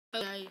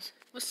Guys,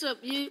 what's up,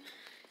 you?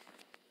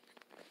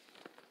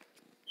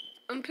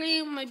 I'm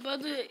playing with my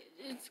brother.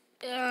 It's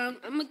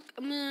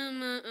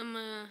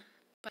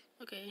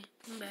okay,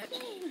 I'm back.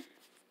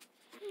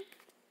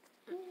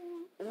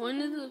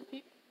 One of the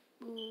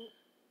people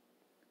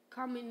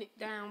commented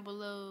down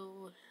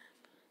below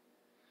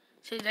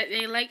said that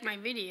they like my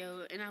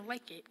video, and I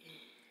like it.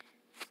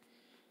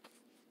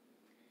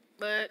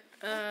 But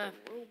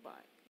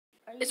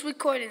it's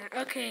recording.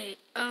 Okay.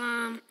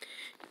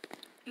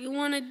 You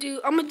wanna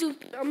do? I'm gonna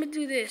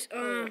do this.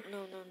 No.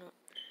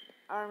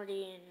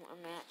 Already in a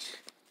match.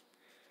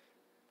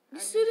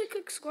 Just do the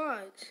quick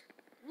squads.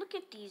 Look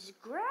at these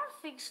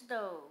graphics,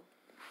 though.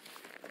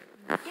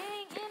 Dang,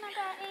 and I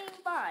got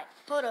aimbot.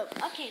 Hold up,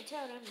 I can't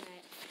tell them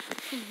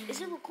that.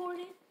 Is it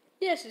recording?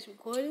 Yes, it's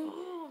recording.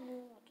 Oh,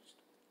 no.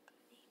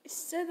 It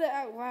said that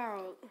out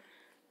loud.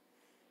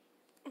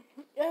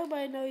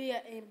 Everybody know you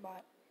got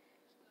aimbot.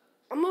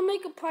 I'm gonna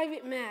make a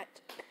private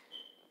match.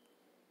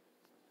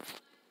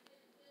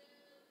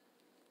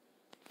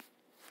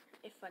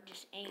 If I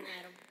just aim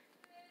at them.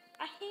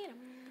 I hit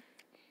them.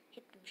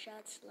 Hit them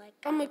shots like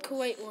I'm gonna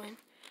create one.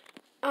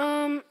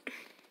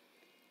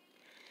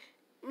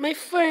 My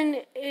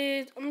friend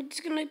is. I'm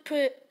just gonna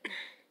put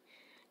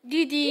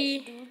DD.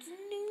 This dude's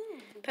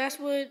new.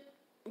 Password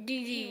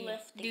DD. He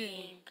left the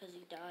game because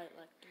he died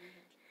like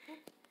 300. What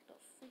the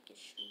freak is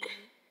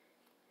shooting?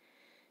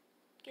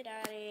 Get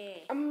out of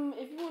here.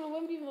 If you wanna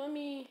win me, let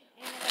me.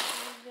 And I got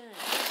my gun.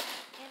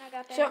 And I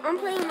got that. So I'm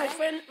playing with my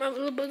friend, my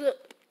little brother.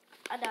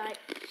 I died.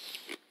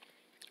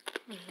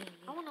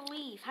 I want to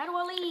leave. How do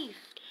I leave?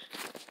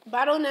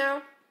 Battle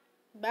now.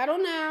 Battle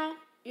now.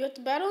 You have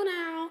to battle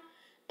now.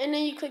 And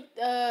then you click,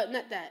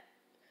 not that.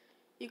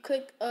 You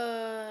click,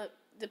 the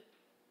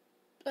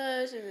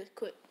plus and then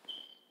quit.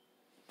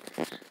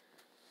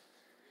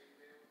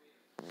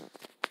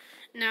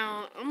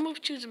 Now, I'm going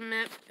to choose a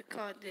map to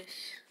call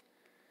this.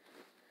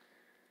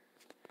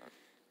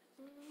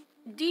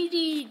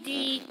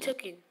 DDD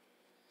Tooken.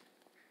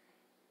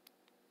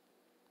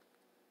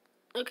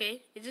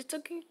 Okay, is this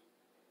Tooken?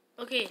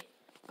 Okay,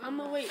 I'm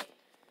gonna wait.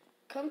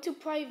 Come to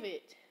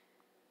private.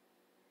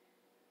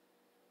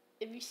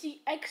 If you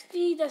see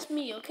XD, that's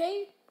me,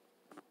 okay?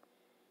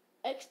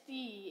 XD,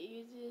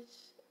 you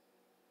just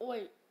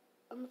wait.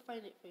 I'm gonna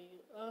find it for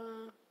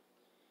you.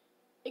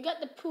 It got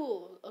the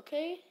pool,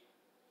 okay?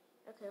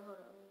 Okay, hold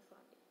on, let me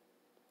find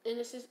it. And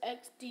it says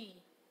XD.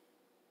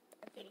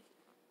 Okay.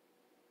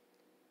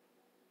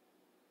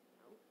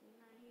 Nope,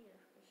 not here.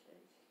 It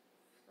says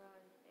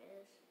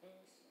 5S.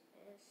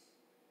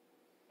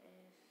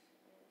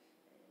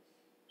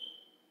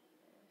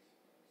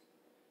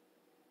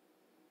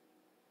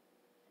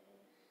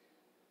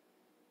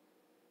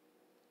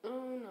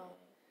 Oh no.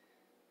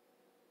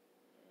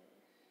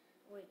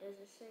 Wait, does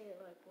it say it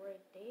like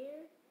right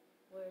there?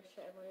 Where it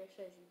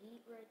says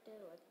yeet right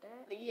there, like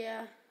that?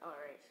 Yeah.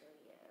 Alright, so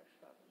yeah, it's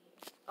probably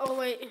here. Oh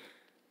wait.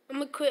 I'm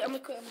gonna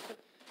quit.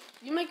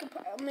 You make a.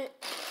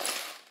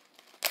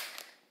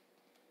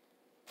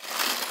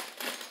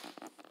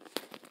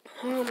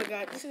 Oh my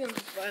god, this is gonna be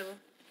forever.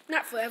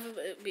 Not forever,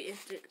 but it'll be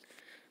instant.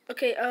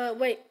 Okay,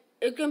 wait.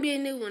 It's gonna be a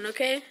new one,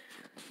 okay?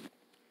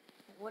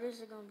 What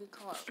is it gonna be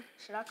called?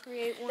 Should I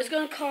create one? It's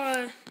gonna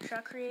call Should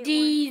I create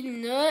D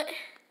Nut.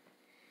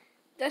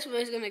 That's what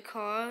it's gonna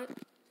call.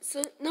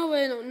 So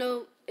nobody don't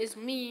know it's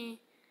me.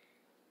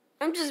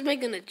 I'm just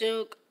making a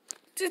joke.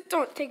 Just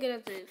don't take it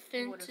as an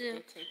offensive. What if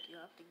they take you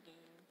out the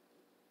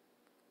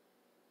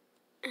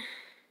game?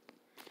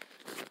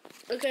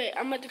 Okay,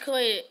 I'm about to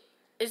create it.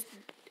 It's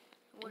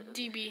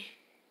DB.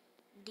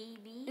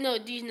 DB? No,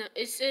 D's nuts.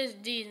 It says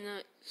D's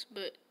nuts,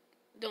 but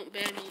don't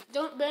ban me.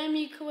 Don't ban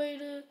me,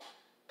 creator,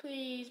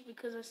 please,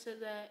 because I said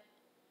that.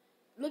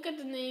 Look at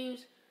the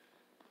names.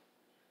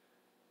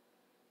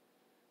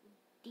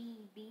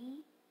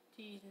 DB?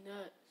 D's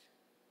nuts.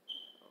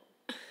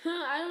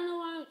 Oh. I don't know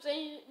why I'm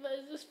saying it, but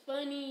it's just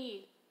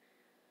funny.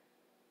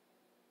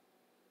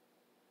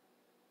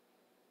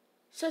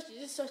 Search it,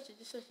 just search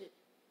it.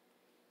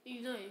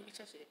 You know you can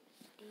search it.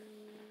 D.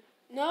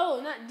 No,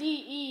 not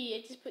D-E.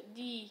 I just put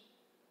D.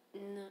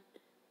 Nut.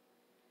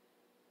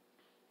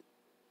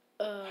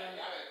 I gotta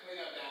clean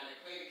up down there.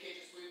 Clean the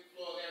kitchen, sweep the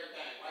floors,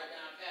 everything. Wipe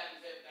down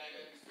cabinets, everything.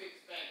 Let me speak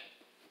Spanish.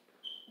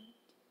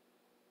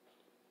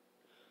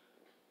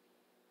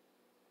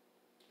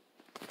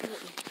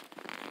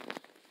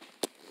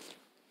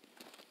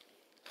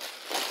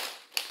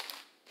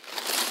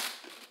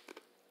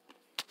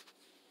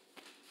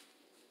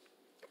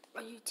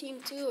 Are you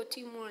team 2 or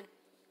team 1?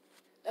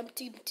 I'm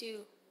team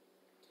 2.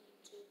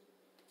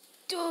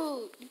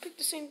 Dude, you picked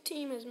the same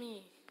team as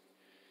me.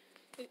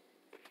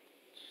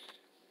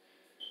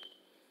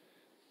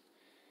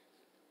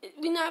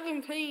 We're not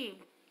even playing.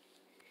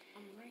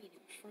 I'm right in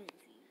front of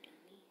you,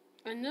 dummy.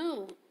 I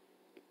know.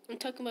 I'm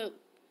talking about.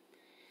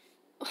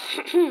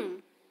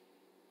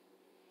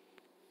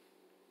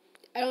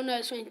 I don't know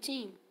the same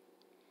team.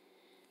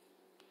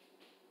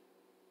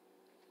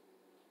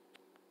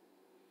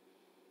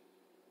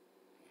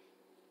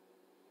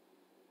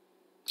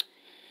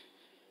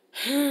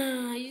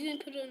 You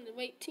didn't put it on the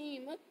right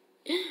team. What?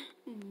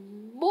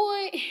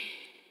 Boy.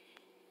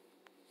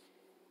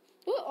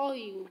 What are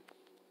you?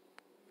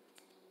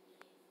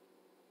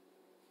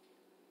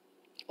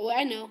 Oh,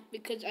 I know.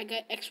 Because I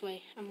got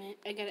X-Way.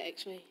 I got an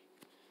X-Way.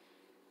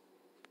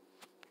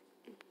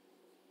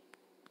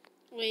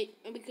 Wait,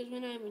 because we're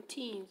not even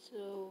teams,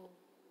 so...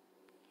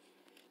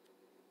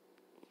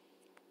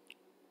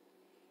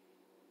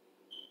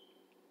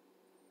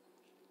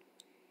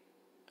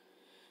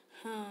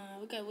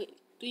 we gotta wait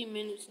 3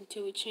 minutes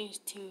until we change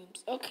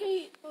teams.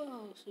 Okay?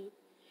 Oh, shoot.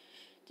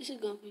 This is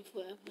gonna be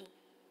forever.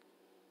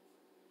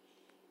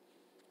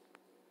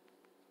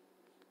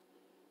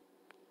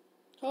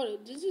 Hold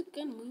on, does this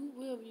gun move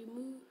wherever you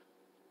move?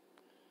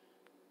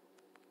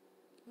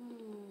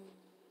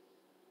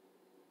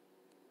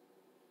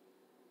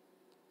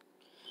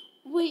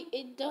 Wait,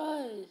 it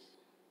does.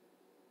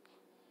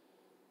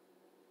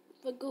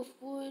 If I go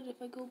forward,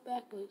 if I go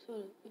backwards,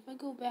 hold on. If I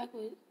go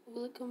backwards,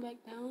 will it come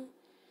back down?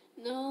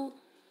 No.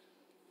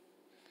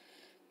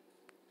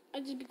 I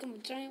just become a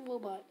giant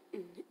robot.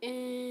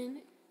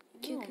 And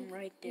I'm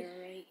right there,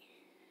 right?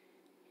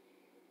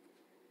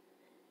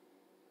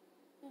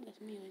 Oh,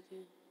 that's me right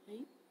there,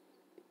 right?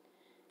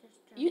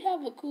 You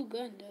have a cool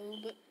gun though,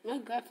 but my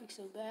graphics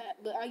so bad,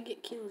 but I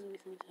get kills every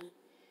single time.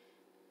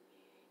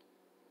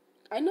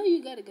 I know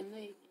you got a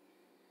grenade.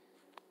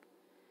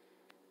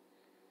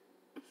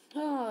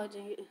 Oh,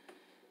 dang it.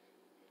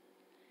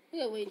 We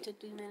gotta wait until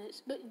 3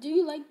 minutes. But do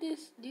you like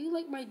this? Do you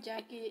like my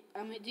jacket?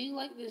 Do you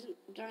like this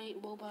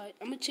giant robot?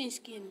 I'm gonna change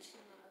skins.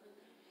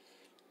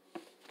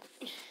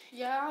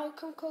 Yeah, I'll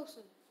come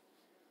closer.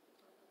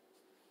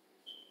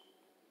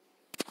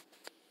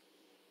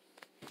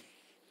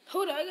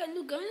 Hold up, I got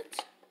new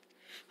guns?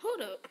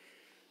 Hold up.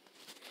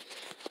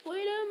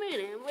 Wait a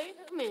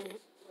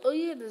minute. Oh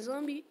yeah, the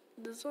zombie.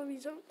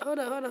 Hold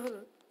on.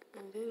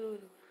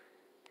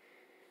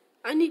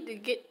 I need to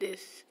get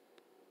this.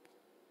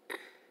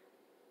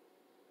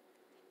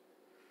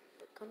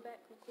 Come back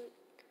real quick.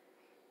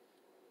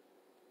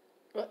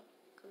 What?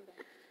 Come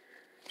back.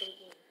 Say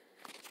again.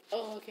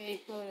 Oh,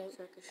 okay. Hold up.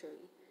 So I can show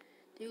you.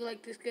 Do you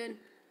like this gun?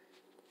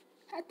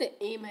 I have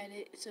to aim at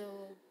it,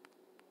 so...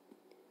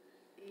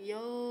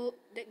 Yo,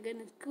 that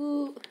gun is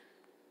cool.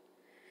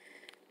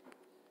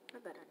 I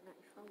got a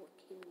knife. I will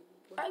kill you.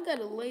 Boy. I got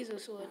a laser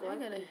sword. People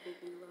be like,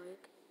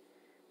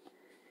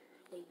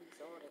 they use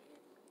all that.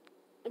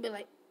 I'd be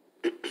like...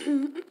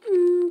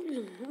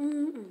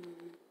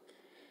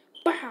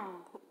 Wow.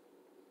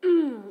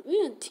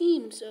 We're a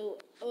team, so...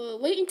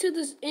 wait until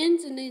this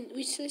ends and then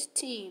we switch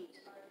teams.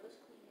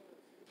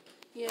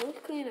 Yeah, let's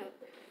clean up.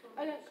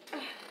 I got...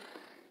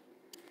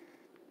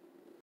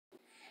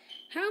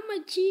 How am I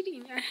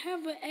cheating? I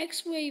have an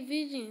X-ray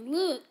vision.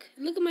 Look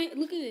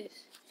at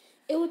this.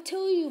 It will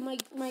tell you my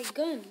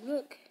gun.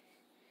 Look.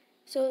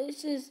 So it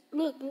says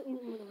look.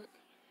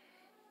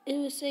 It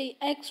will say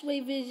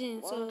X-ray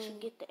vision. Why so don't you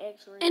get the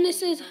X-ray? And it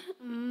says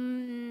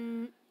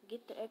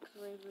get the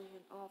X-ray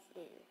vision off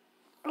there.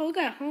 Oh, we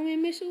got a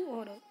homing missile.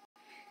 Hold up.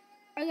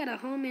 I got a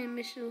homing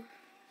missile.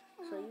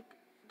 So you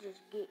can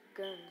just get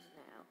guns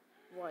now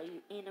while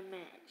you in a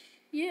match.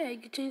 Yeah, you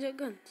can change out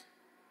guns.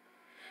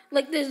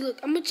 Like this, look.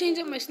 I'm gonna change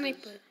up my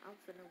sniper. I'm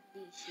finna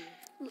beat you.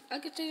 Look, I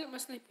can change up my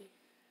sniper.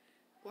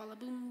 Walla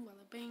boom,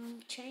 walla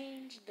bang.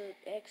 Change the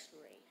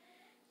X-ray.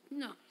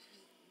 No.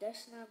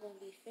 That's not gonna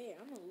be fair.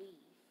 I'm gonna leave.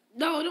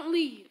 No, don't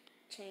leave.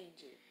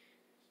 Change it.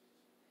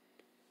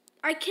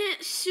 I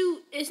can't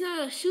shoot. It's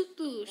not a shoot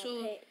through.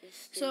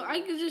 So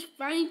I can just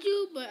find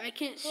you, but I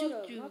can't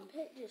shoot you. My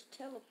pet just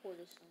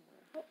teleported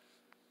somewhere. Oh.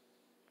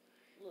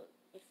 Look,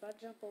 if I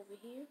jump over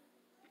here,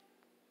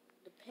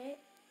 the pet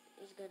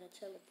is gonna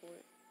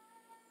teleport.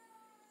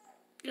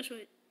 Guess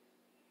what?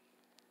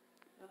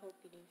 I hope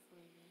you didn't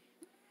find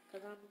me.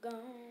 'Cause I'm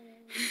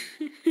gone.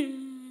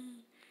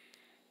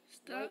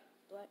 Stop.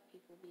 Black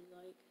people be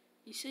like.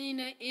 You saying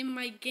that in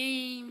my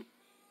game.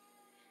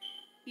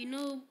 You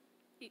know.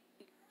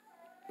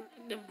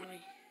 Never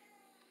mind.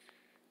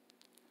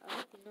 I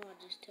hope you know I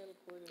just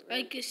teleported.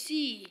 Right? I can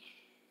see.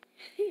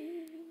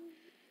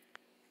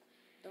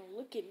 Don't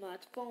look at my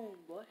phone,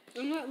 boy.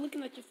 I'm not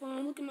looking at your phone.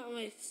 I'm looking at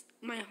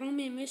my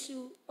homing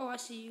missile. Oh, I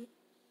see you.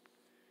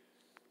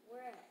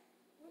 Where at?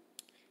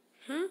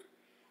 Huh?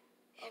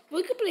 Okay.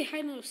 We could play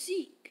hide and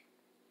seek.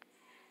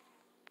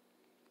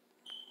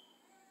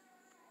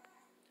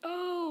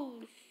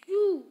 Oh,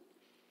 shoot.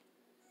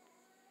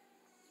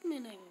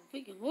 Man, like a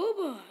freaking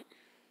robot.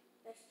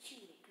 That's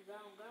cheating, because I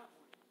don't got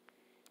one.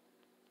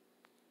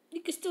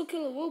 You can still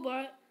kill a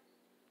robot.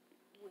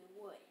 With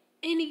what?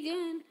 Any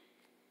gun.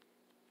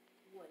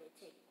 What, it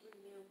take 3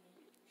 million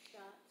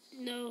shots?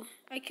 No,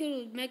 I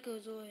killed a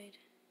Mechazoid.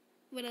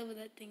 Whatever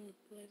that thing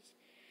was.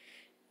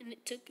 And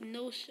it took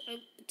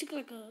it took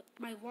like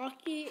my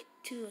rocket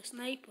to a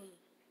sniper.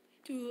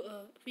 To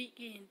a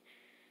freaking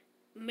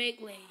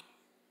melee.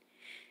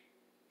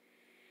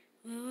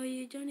 Where are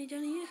you, Johnny?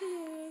 Yes,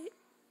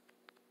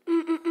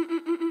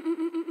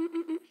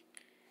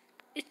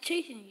 it's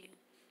chasing you.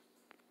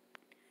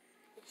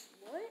 It's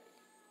what?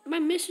 my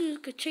missile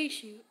could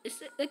chase you.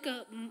 It's like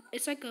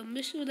a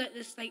missile that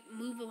just like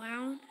move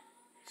around.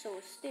 So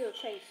it's still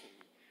chasing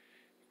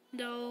you.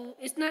 No,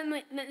 it's not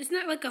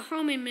like a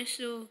homing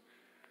missile.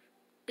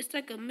 It's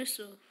like a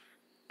missile.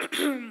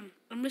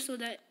 A missile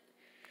that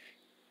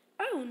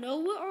I don't know.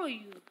 What are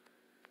you?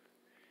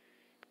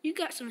 You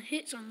got some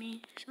hits on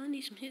me, so I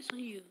need some hits on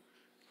you.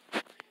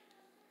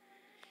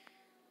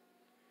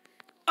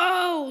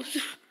 Oh!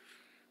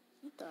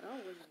 You thought I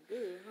wasn't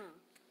good, huh?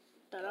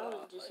 Thought I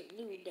was just a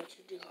noob that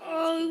you just.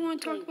 Oh, you want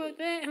to talk about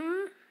that,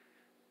 huh?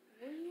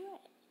 Where you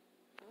at?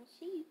 I don't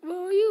see you. Where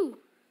are you?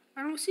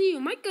 I don't see you.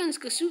 My guns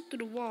can shoot through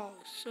the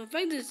walls. So if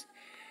I just...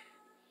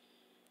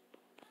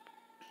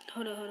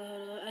 Hold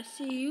on. I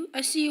see you.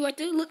 I see you right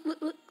there. Look.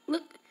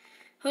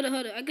 Hold on.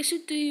 I can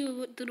shoot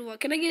through the wall.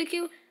 Can I get a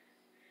kill?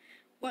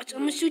 Watch. I'm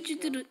gonna shoot you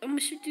through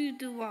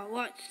the wall.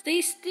 Watch.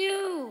 Stay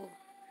still.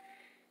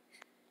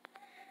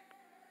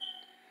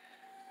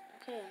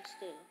 Okay, I'm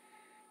still.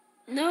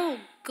 No,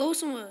 go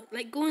somewhere.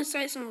 Like go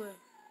inside somewhere.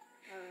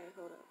 Alright,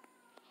 hold up.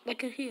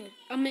 Like in here.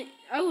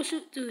 I will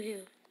shoot through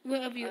here.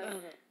 Wherever you are.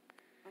 Okay,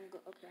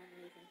 I'm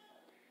leaving.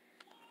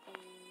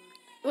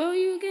 Where are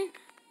you again?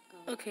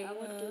 Okay,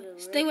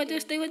 stay right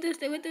there.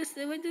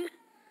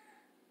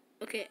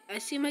 Okay, I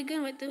see my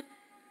gun right there.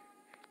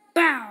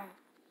 Bow!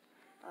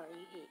 Oh,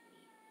 you hit me.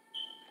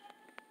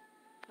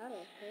 How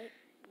the heck?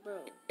 Bro.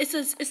 It's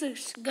a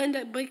gun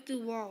that breaks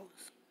through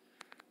walls.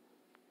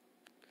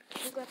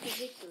 Who got the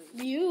victory?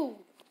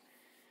 You.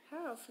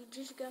 How? If you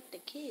just got the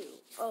kill.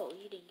 Oh,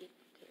 you didn't get the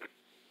kill.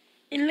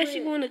 Unless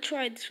you want to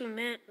try this one,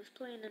 man. Let's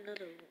play in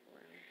another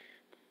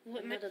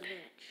round. Another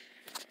match.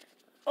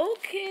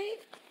 Okay.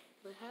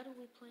 But how do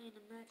we play in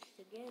a match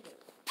together?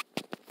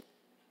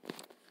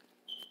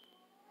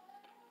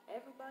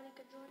 Everybody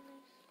could join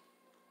this?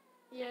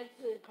 Yeah,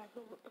 it's a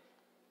possible.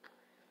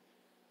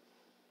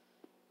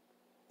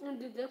 You want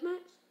to do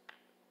deathmatch?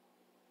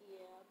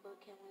 Yeah, but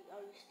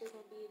are you still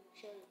going to be able to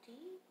share the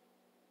team?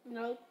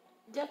 No.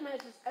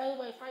 Deathmatch is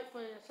everybody fight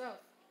for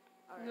themselves.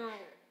 Alright, No.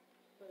 sure.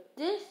 But,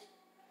 This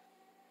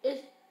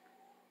is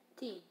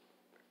team.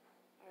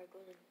 alright, go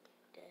to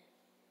death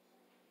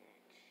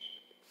match.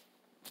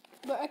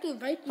 But I can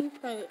invite you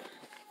private.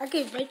 I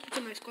can invite you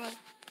to my squad.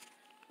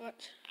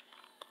 Watch.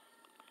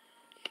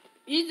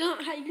 You're not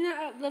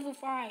at level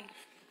 5.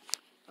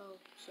 Oh,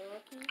 so I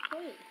can't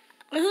play.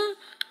 Uh-huh.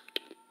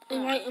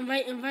 Invite.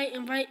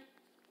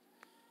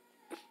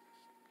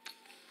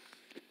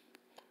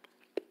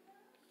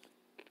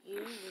 You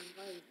didn't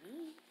invite me.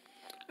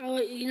 Oh,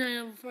 wait, you're not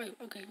level 5.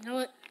 Okay, you know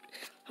what?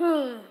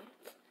 Huh.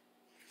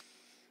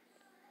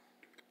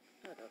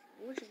 Hold up.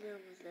 Which gun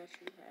was that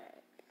you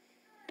had?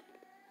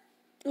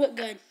 What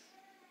gun?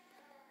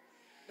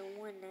 The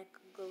one that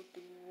could go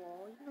through the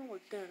wall. You know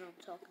what gun I'm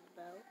talking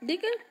about.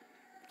 Big gun?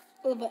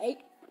 Level 8.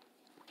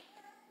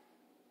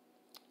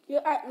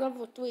 You're at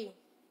level 3.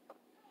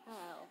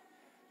 How?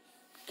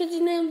 Because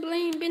you never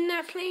been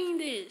not playing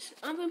this.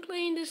 I've been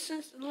playing this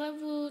since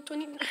level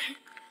 29.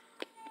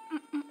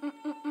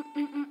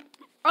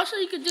 Also,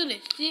 you could do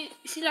this.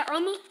 See that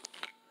armor?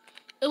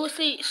 It will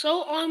say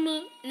show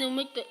armor and it'll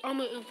make the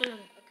armor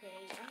invisible. Okay,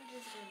 I'm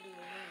just going to do a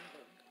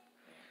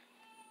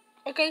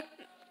random. Okay.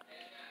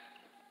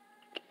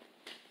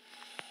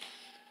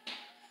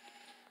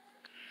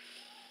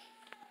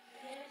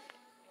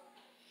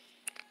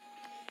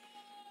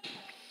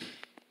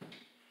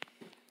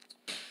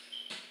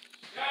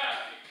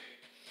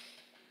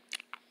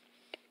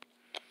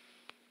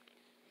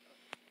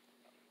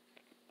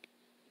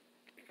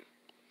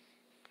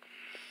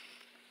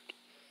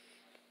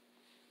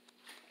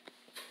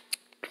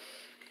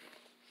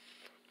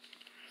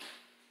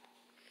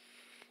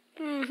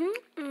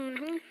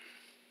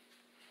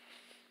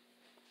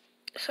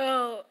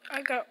 So,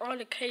 I got all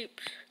the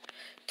capes.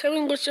 Tell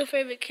me what's your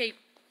favorite cape.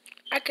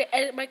 I could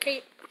edit my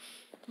cape,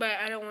 but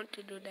I don't want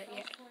to do that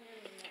yet.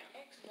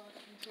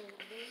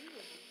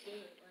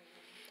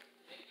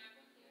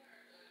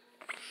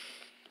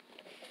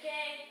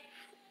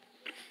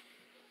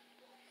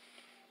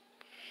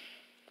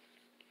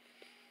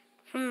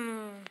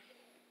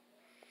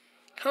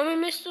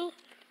 Homing missile?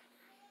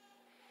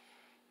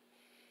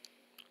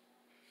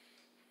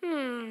 I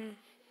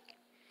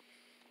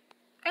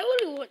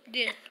really want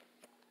this.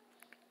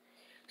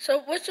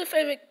 So, what's your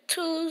favorite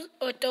tools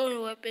or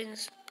throwing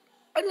weapons?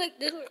 I like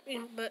this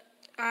weapon, but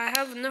I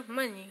have enough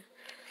money.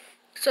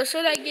 So,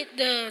 should I get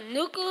the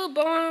nuclear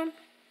bomb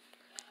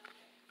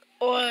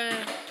or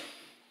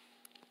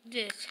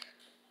this?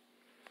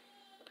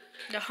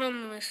 The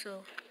homing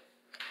missile.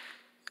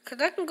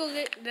 Because I can go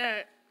get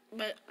that,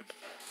 but...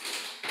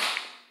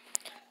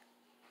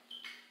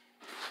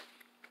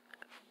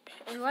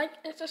 And like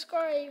and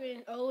subscribe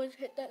and always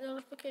hit that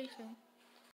notification.